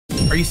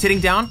Are you sitting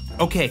down?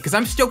 Okay, because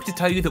I'm stoked to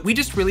tell you that we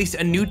just released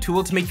a new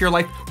tool to make your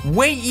life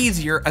way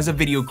easier as a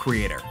video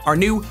creator. Our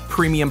new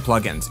premium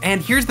plugins.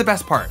 And here's the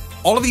best part.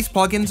 All of these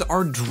plugins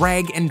are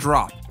drag and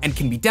drop and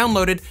can be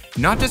downloaded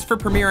not just for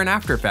Premiere and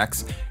After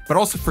Effects, but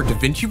also for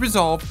DaVinci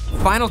Resolve,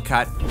 Final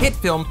Cut,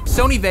 HitFilm,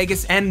 Sony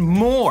Vegas, and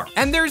more.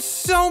 And there's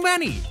so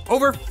many!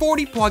 Over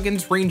 40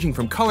 plugins ranging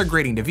from color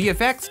grading to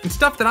VFX and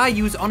stuff that I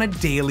use on a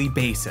daily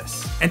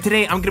basis. And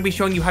today I'm gonna be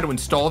showing you how to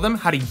install them,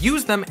 how to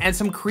use them, and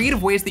some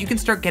creative ways that you can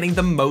start getting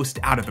the most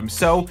out of them.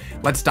 So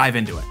let's dive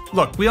into it.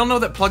 Look, we all know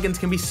that plugins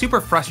can be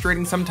super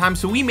frustrating sometimes,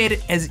 so we made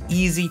it as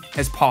easy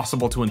as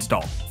possible to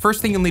install.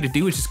 First thing you'll need to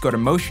do is just go to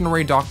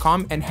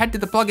motionarray.com and head to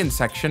the plugins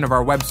section of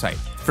our website.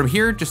 From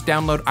here, just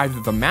download either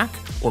the Mac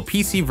or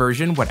PC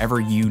version, whatever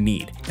you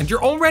need. And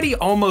you're already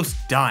almost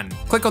done.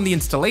 Click on the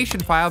installation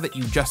file that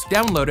you just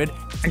downloaded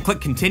and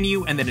click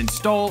continue and then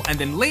install, and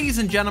then ladies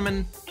and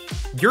gentlemen,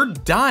 you're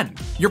done.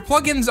 Your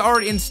plugins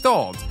are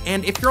installed,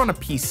 and if you're on a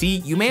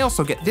PC, you may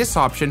also get this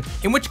option,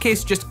 in which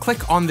case just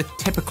click on the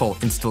typical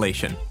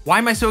installation. Why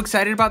am I so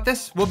excited about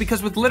this? Well,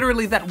 because with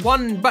literally that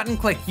one button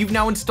click, you've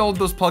now installed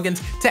those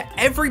plugins to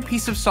every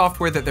piece of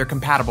software that they're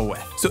compatible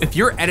with. So if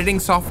your editing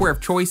software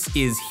of choice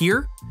is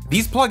here,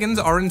 these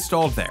plugins are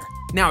installed there.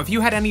 Now, if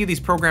you had any of these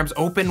programs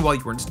open while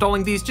you were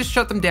installing these, just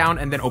shut them down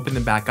and then open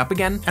them back up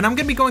again. And I'm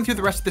gonna be going through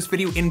the rest of this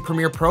video in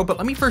Premiere Pro, but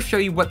let me first show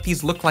you what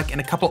these look like in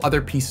a couple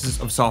other pieces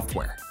of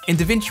software. In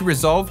DaVinci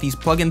Resolve, these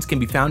plugins can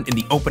be found in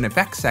the Open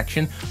Effects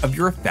section of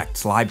your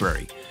effects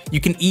library. You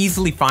can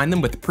easily find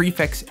them with the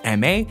prefix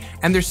MA,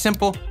 and they're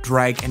simple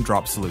drag and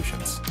drop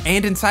solutions.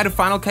 And inside of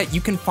Final Cut,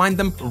 you can find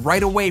them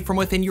right away from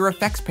within your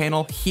effects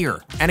panel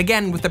here. And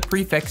again, with the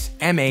prefix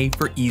MA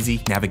for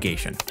easy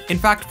navigation. In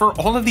fact, for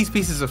all of these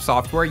pieces of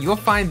software, you'll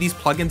find these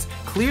plugins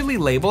clearly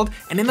labeled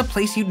and in the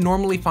place you'd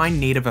normally find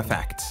native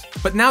effects.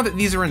 But now that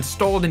these are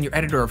installed in your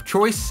editor of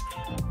choice,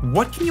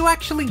 what can you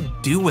actually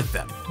do with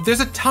them? There's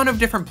a ton of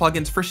different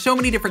plugins for so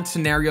many different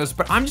scenarios,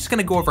 but I'm just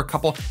gonna go over a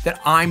couple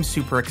that I'm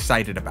super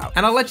excited about.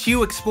 And I'll let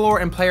you explore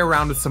and play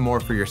around with some more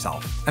for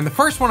yourself. And the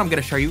first one I'm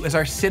gonna show you is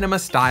our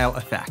Cinestyle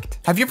effect.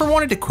 Have you ever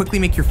wanted to quickly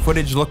make your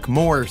footage look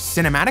more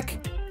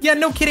cinematic? Yeah,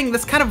 no kidding,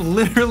 that's kind of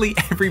literally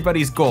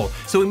everybody's goal.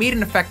 So we made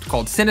an effect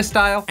called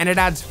Cinestyle, and it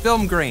adds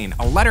film grain,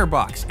 a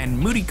letterbox, and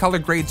moody color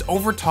grades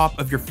over top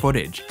of your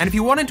footage. And if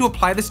you wanted to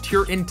apply this to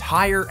your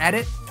entire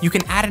edit, you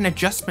can add an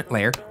adjustment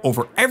layer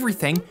over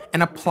everything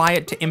and apply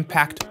it to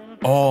impact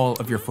all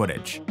of your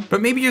footage.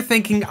 But maybe you're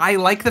thinking, I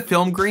like the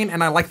film grain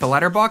and I like the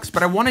letterbox,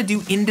 but I want to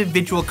do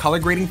individual color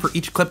grading for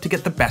each clip to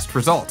get the best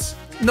results.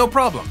 No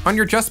problem. On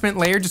your adjustment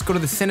layer, just go to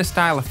the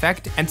Cinestyle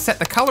effect and set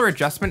the color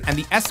adjustment and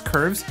the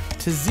S-curves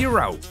to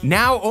 0.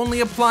 Now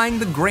only applying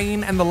the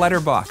grain and the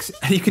letterbox.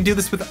 And you can do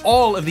this with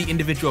all of the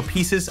individual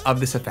pieces of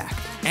this effect.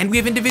 And we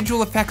have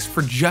individual effects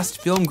for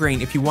just film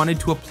grain if you wanted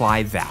to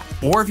apply that,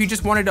 or if you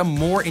just wanted a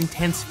more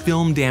intense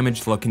film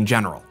damage look in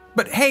general.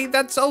 But hey,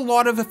 that's a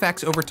lot of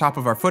effects over top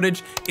of our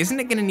footage. Isn't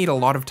it gonna need a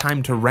lot of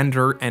time to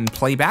render and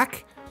play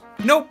back?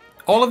 Nope.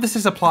 All of this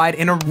is applied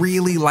in a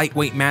really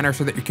lightweight manner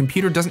so that your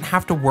computer doesn't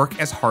have to work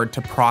as hard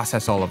to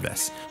process all of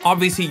this.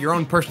 Obviously, your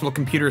own personal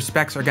computer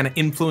specs are gonna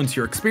influence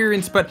your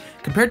experience, but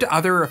compared to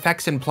other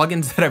effects and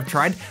plugins that I've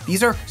tried,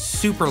 these are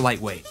super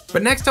lightweight.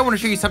 But next I wanna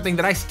show you something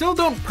that I still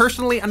don't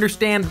personally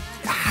understand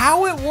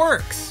how it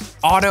works.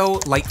 Auto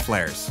light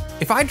flares.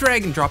 If I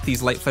drag and drop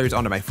these light flares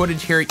onto my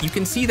footage here, you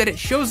can see that it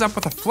shows up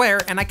with a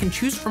flare, and I can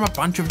choose from a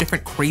bunch of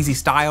different crazy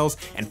styles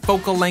and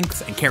focal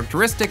lengths and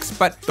characteristics,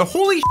 but the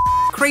holy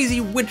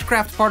crazy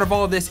witchcraft part of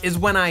all of this is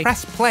when I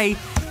press play,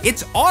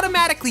 it's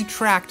automatically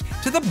tracked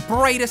to the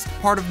brightest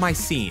part of my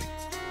scene.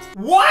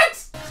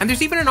 What? And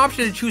there's even an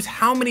option to choose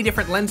how many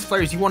different lens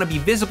flares you want to be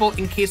visible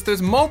in case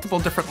there's multiple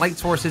different light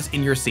sources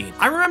in your scene.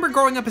 I remember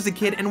growing up as a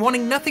kid and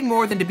wanting nothing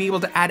more than to be able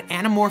to add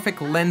anamorphic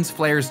lens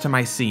flares to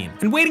my scene,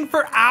 and waiting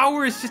for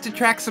hours just to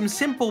track some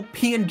simple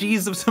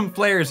PNGs of some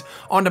flares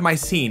onto my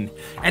scene.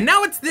 And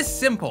now it's this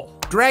simple.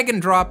 Drag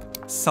and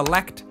drop,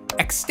 select,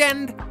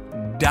 extend,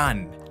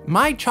 done.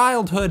 My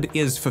childhood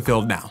is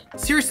fulfilled now.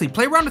 Seriously,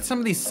 play around with some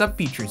of these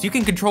sub-features. You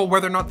can control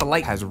whether or not the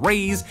light has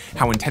rays,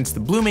 how intense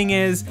the blooming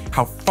is,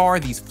 how far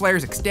these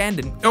flares extend,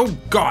 and oh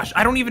gosh,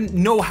 I don't even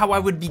know how I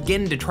would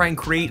begin to try and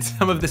create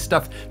some of this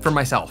stuff for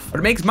myself. But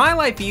it makes my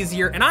life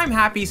easier and I'm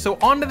happy, so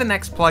on to the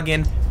next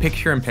plugin,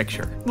 Picture in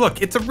Picture.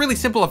 Look, it's a really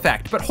simple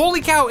effect, but holy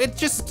cow, it's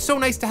just so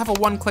nice to have a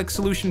one-click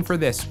solution for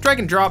this. Drag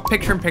and drop,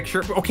 Picture in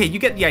Picture. Okay, you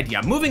get the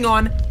idea. Moving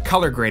on,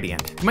 color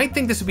gradient. You might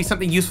think this would be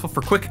something useful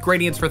for quick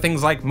gradients for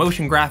things like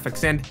motion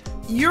graphics, and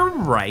you're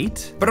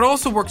right, but it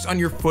also works on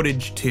your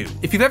footage too.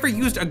 If you've ever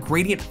used a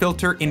gradient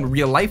filter in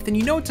real life, then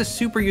you know it's a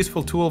super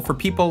useful tool for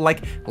people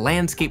like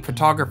landscape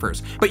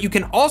photographers, but you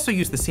can also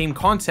use the same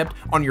concept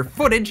on your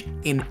footage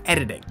in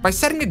editing. By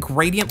setting a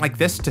gradient like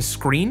this to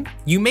screen,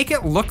 you make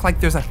it look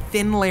like there's a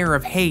thin layer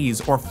of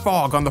haze or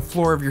fog on the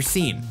floor of your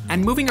scene.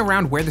 And moving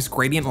around where this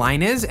gradient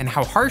line is and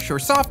how harsh or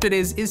soft it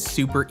is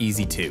super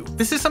easy too.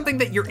 This is something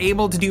that you're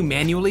able to do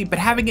manually, but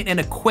having it in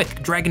a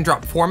quick drag and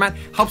drop format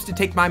helps to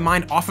take my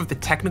mind off of the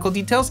technical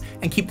details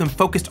and keep them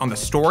focused on the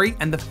story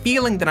and the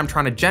feeling that I'm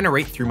trying to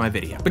generate through my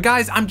video. But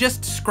guys, I'm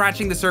just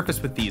scratching the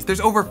surface with these.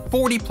 There's over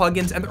 40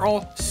 plugins and they're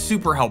all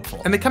super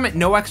helpful. And they come at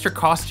no extra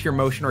cost to your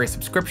Motion or a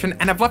subscription,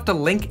 and I've left a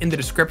link in the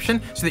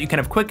description so that you can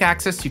have quick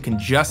access so you can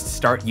just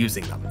start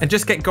using them. And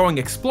just get going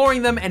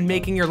exploring them and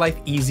making your life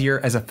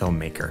easier as a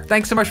filmmaker.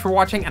 Thanks so much for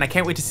watching, and I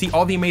can't wait to see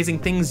all the amazing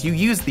things you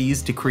use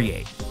these to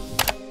create.